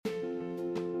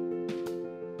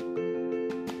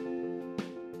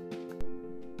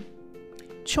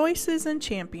Choices and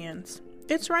champions.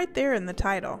 It's right there in the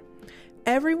title.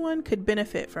 Everyone could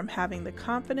benefit from having the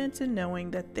confidence in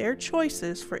knowing that their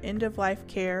choices for end-of-life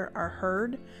care are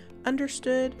heard,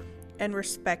 understood, and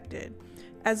respected,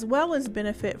 as well as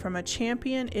benefit from a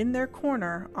champion in their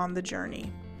corner on the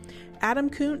journey. Adam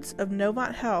Kuntz of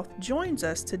Novant Health joins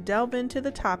us to delve into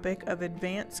the topic of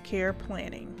advanced care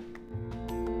planning.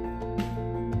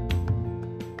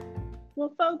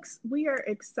 Well, folks, we are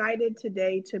excited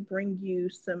today to bring you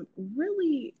some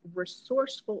really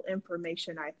resourceful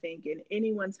information, I think, in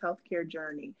anyone's healthcare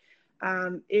journey.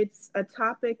 It's a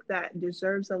topic that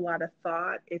deserves a lot of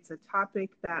thought. It's a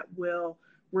topic that will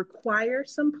require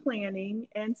some planning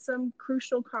and some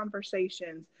crucial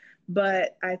conversations,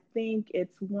 but I think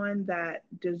it's one that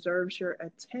deserves your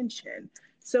attention.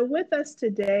 So with us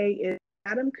today is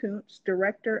Adam Kuntz,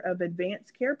 Director of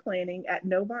Advanced Care Planning at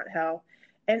Novant Health.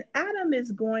 And Adam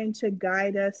is going to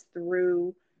guide us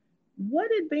through what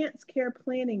advanced care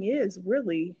planning is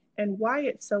really and why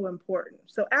it's so important.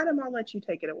 So Adam, I'll let you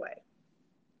take it away.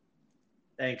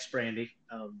 Thanks, Brandy.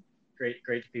 Great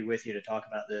to be with you to talk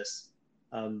about this.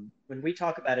 When we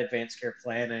talk about advanced care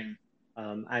planning,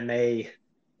 I may,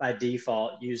 by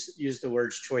default, use the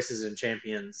words choices and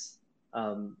champions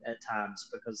at times,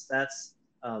 because that's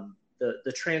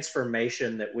the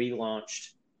transformation that we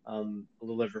launched a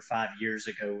little over 5 years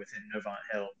ago within Novant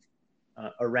Health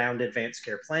around advanced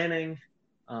care planning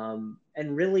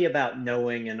and really about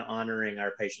knowing and honoring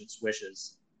our patients'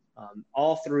 wishes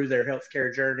all through their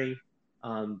healthcare journey,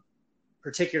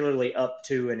 particularly up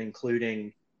to and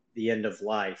including the end of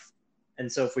life.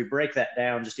 And so if we break that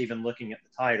down, just even looking at the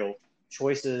title,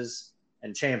 choices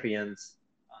and champions,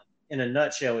 in a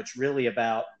nutshell, it's really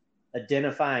about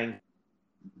identifying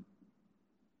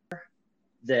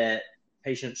that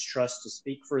patients trust to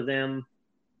speak for them,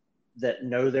 that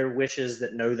know their wishes,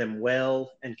 that know them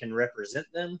well and can represent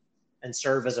them and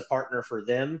serve as a partner for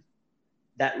them.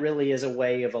 That really is a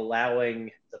way of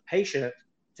allowing the patient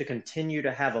to continue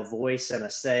to have a voice and a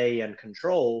say and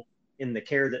control in the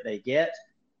care that they get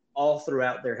all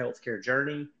throughout their healthcare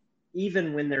journey,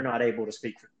 even when they're not able to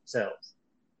speak for themselves.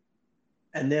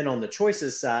 And then on the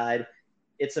choices side,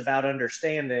 it's about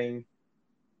understanding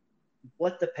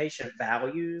what the patient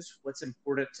values, what's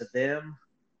important to them,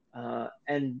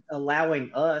 and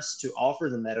allowing us to offer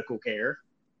the medical care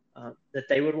that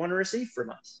they would want to receive from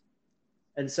us.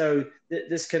 And so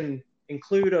this can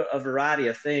include a variety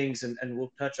of things, and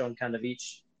we'll touch on kind of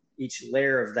each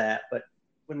layer of that. But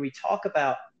when we talk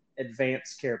about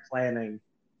advanced care planning,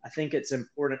 I think it's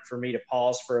important for me to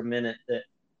pause for a minute that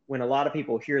when a lot of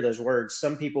people hear those words,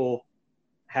 some people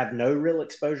have no real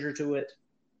exposure to it,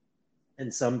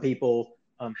 and some people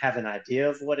have an idea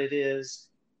of what it is.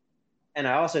 And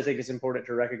I also think it's important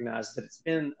to recognize that it's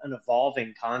been an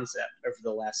evolving concept over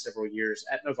the last several years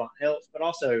at Novant Health, but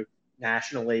also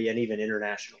nationally and even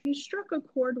internationally. You struck a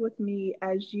chord with me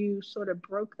as you sort of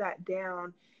broke that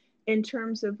down in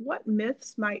terms of what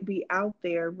myths might be out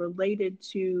there related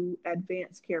to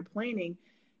advanced care planning.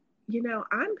 You know,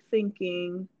 I'm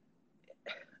thinking,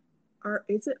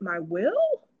 is it my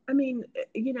will? I mean,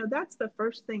 you know, that's the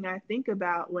first thing I think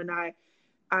about when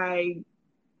I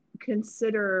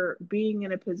consider being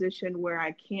in a position where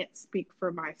I can't speak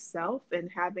for myself and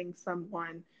having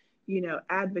someone, you know,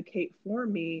 advocate for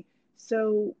me.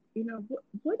 So, you know,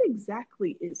 what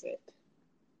exactly is it?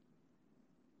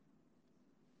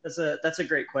 That's a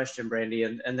great question, Brandy.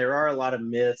 And there are a lot of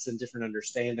myths and different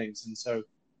understandings. And so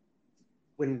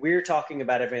when we're talking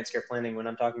about advanced care planning, when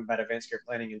I'm talking about advanced care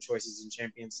planning and choices and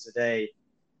champions today,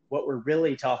 what we're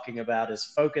really talking about is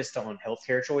focused on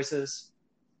healthcare choices.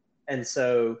 And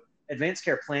so advanced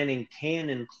care planning can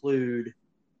include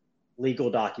legal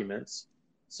documents,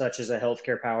 such as a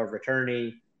healthcare power of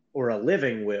attorney or a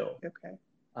living will. Okay.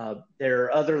 There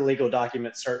are other legal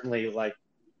documents, certainly like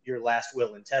your last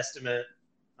will and testament,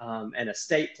 and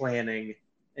estate planning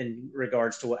in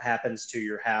regards to what happens to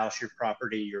your house, your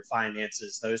property, your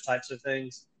finances, those types of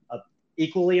things.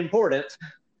 Equally important.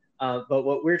 But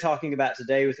what we're talking about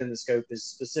today within the scope is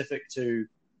specific to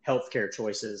healthcare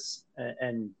choices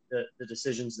and the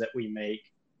decisions that we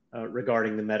make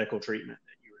regarding the medical treatment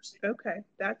that you receive. Okay,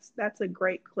 that's a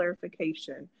great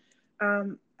clarification.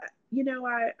 You know,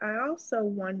 I also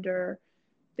wonder,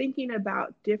 thinking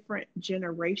about different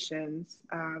generations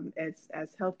as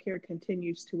healthcare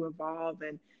continues to evolve,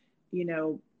 and you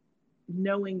know,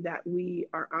 knowing that we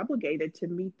are obligated to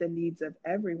meet the needs of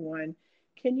everyone,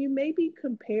 can you maybe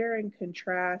compare and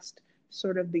contrast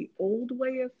sort of the old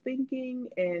way of thinking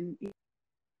and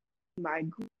my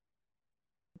group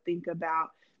think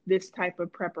about this type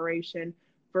of preparation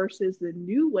versus the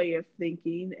new way of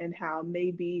thinking, and how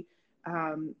maybe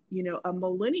a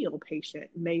millennial patient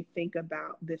may think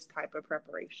about this type of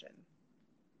preparation?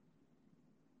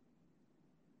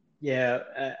 Yeah,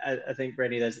 I think,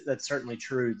 Brady, that's certainly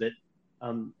true that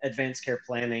advanced care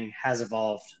planning has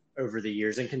evolved over the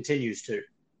years and continues to.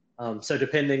 So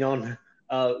depending on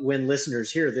when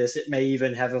listeners hear this, it may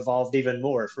even have evolved even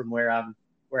more from where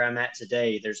I'm at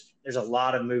today. There's a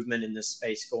lot of movement in this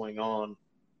space going on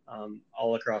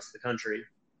all across the country.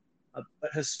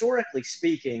 But historically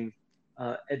speaking,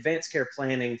 advanced care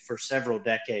planning for several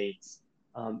decades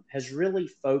has really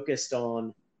focused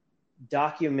on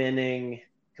documenting,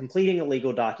 completing a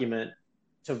legal document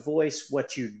to voice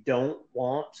what you don't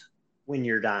want when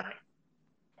you're dying.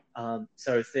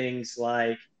 So things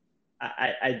like,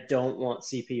 I don't want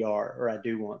CPR, or I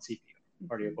do want CPR,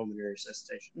 cardiopulmonary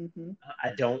resuscitation. Mm-hmm.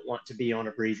 I don't want to be on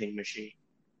a breathing machine.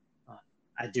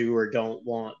 I do or don't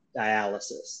want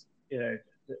dialysis, to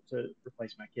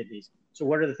replace my kidneys. So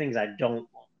what are the things I don't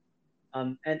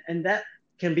want? And that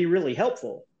can be really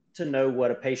helpful to know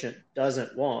what a patient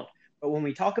doesn't want. But when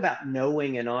we talk about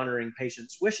knowing and honoring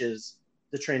patients' wishes,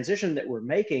 the transition that we're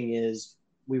making is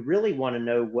we really want to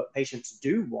know what patients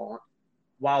do want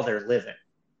while they're living.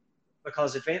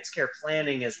 Because advanced care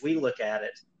planning, as we look at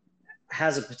it,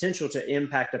 has a potential to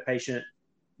impact a patient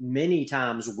many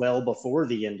times well before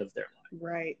the end of their life.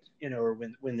 Right. Or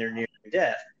when they're near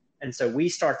death. And so we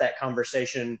start that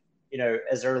conversation,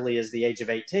 as early as the age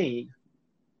of 18,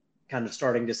 kind of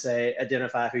starting to say,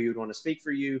 identify who you would want to speak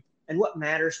for you and what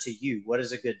matters to you. What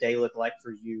does a good day look like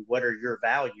for you? What are your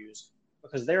values?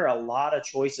 Because there are a lot of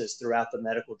choices throughout the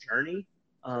medical journey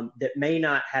that may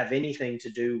not have anything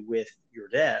to do with your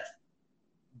death,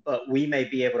 but we may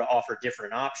be able to offer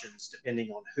different options depending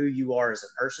on who you are as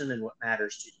a person and what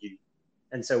matters to you.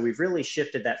 And so we've really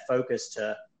shifted that focus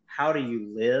to how do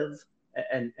you live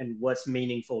and what's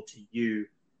meaningful to you,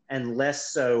 and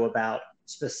less so about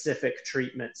specific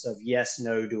treatments of yes,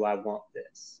 no, do I want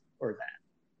this or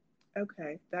that.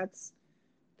 Okay, that's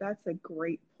a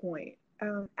great point.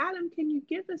 Adam, can you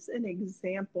give us an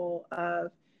example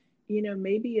of,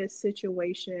 maybe a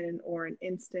situation or an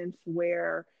instance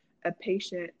where a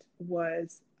patient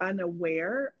was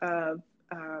unaware of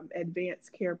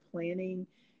advanced care planning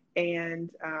and,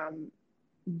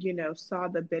 saw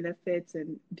the benefits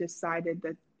and decided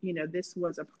that, this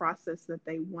was a process that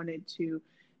they wanted to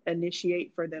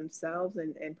initiate for themselves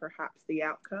and perhaps the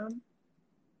outcome?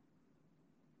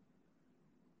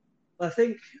 I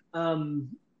think,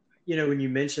 when you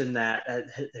mentioned that,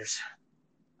 there's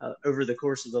over the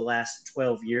course of the last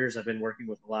 12 years, I've been working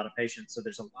with a lot of patients. So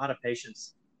there's a lot of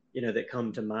patients, that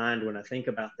come to mind when I think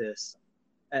about this.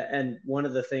 And one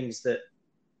of the things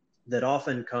that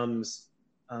often comes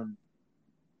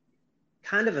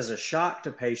kind of as a shock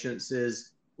to patients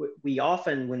is we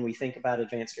often, when we think about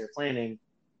advanced care planning,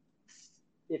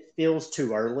 it feels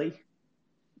too early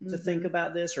to think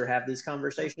about this or have these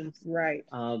conversations. Right.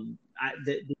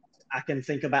 I can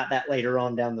think about that later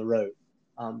on down the road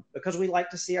because we like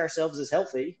to see ourselves as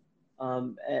healthy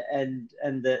and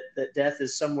that death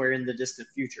is somewhere in the distant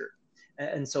future.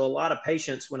 And so a lot of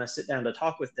patients, when I sit down to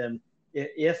talk with them,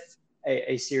 if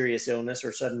a serious illness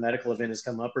or sudden medical event has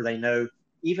come up, or they know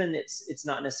even it's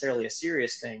not necessarily a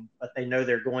serious thing, but they know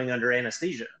they're going under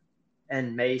anesthesia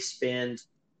and may spend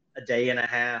a day and a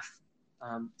half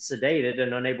sedated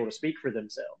and unable to speak for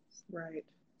themselves. Right.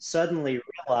 Suddenly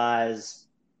realize,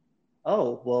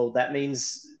 oh, well, that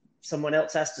means someone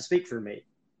else has to speak for me.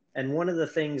 And one of the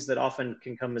things that often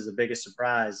can come as the biggest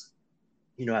surprise,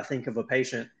 I think of a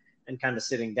patient and kind of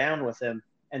sitting down with them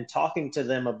and talking to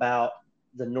them about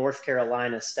the North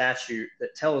Carolina statute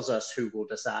that tells us who will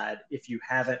decide if you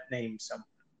haven't named someone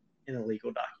in a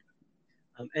legal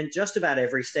document. And just about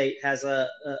every state has a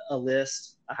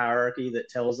list, a hierarchy that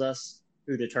tells us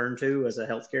who to turn to as a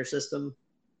healthcare system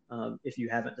if you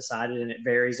haven't decided, and it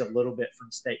varies a little bit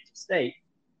from state to state.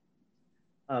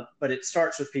 But it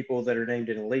starts with people that are named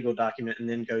in a legal document and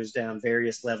then goes down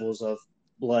various levels of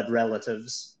blood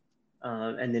relatives,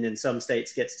 and then in some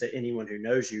states gets to anyone who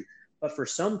knows you. But for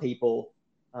some people,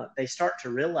 they start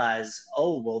to realize,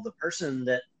 oh, well, the person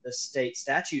that the state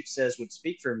statute says would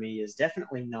speak for me is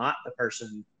definitely not the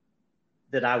person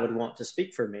that I would want to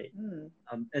speak for me.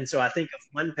 And so I think of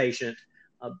one patient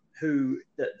who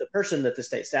the person that the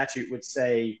state statute would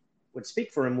say would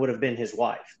speak for him would have been his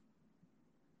wife.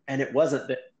 And it wasn't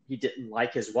that he didn't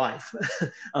like his wife.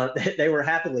 They were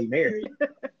happily married.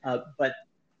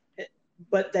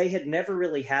 But they had never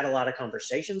really had a lot of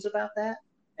conversations about that.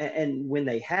 And when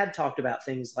they had talked about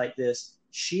things like this,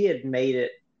 she had made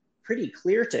it pretty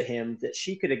clear to him that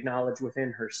she could acknowledge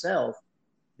within herself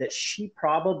that she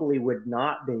probably would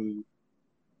not be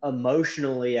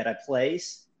emotionally at a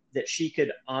place that she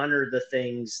could honor the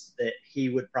things that he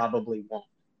would probably want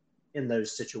in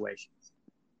those situations.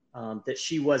 That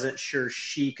she wasn't sure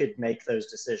she could make those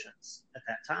decisions at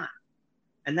that time.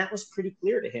 And that was pretty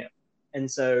clear to him. And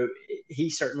so he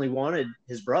certainly wanted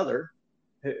his brother,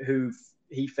 who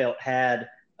he felt had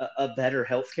a better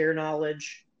healthcare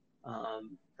knowledge,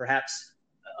 perhaps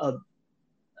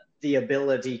the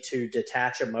ability to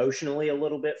detach emotionally a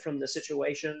little bit from the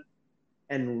situation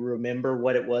and remember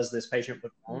what it was this patient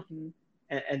would want,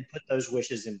 and put those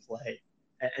wishes in play.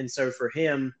 And so for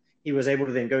him, he was able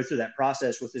to then go through that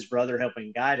process with his brother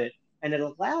helping guide it. And it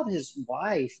allowed his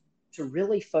wife to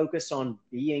really focus on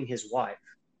being his wife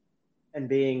and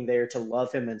being there to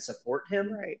love him and support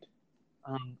him, right?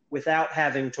 Without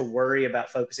having to worry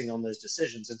about focusing on those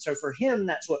decisions. And so for him,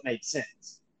 that's what made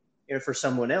sense. For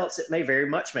someone else, it may very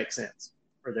much make sense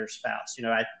for their spouse.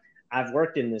 I've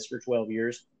worked in this for 12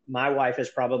 years. My wife has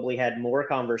probably had more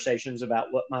conversations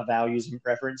about what my values and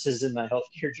preferences in my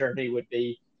healthcare journey would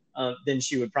be than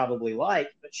she would probably like,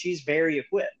 but she's very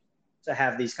equipped to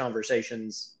have these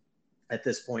conversations at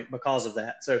this point because of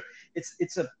that. So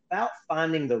it's about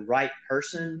finding the right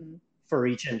person for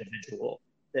each individual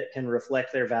that can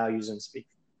reflect their values and speak.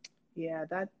 Yeah,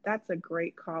 that's a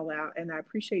great call out, and I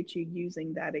appreciate you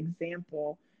using that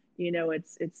example.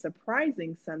 It's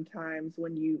surprising sometimes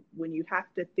when you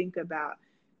have to think about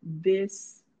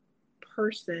this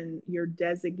person, your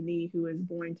designee, who is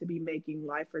going to be making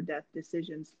life or death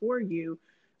decisions for you.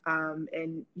 And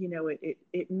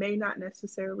it may not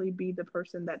necessarily be the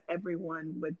person that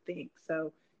everyone would think.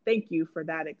 So thank you for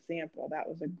that example. That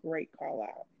was a great call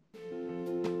out.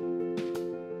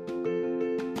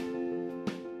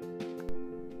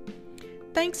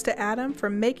 Thanks to Adam for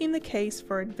making the case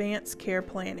for advanced care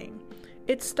planning.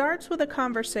 It starts with a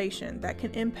conversation that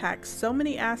can impact so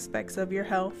many aspects of your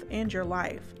health and your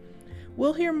life.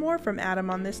 We'll hear more from Adam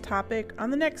on this topic on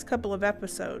the next couple of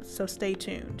episodes, so stay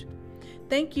tuned.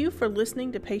 Thank you for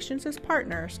listening to Patients as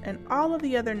Partners and all of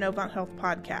the other Novant Health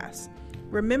podcasts.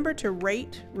 Remember to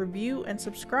rate, review, and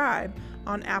subscribe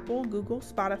on Apple, Google,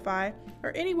 Spotify,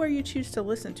 or anywhere you choose to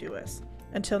listen to us.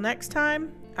 Until next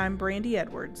time, I'm Brandy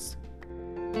Edwards.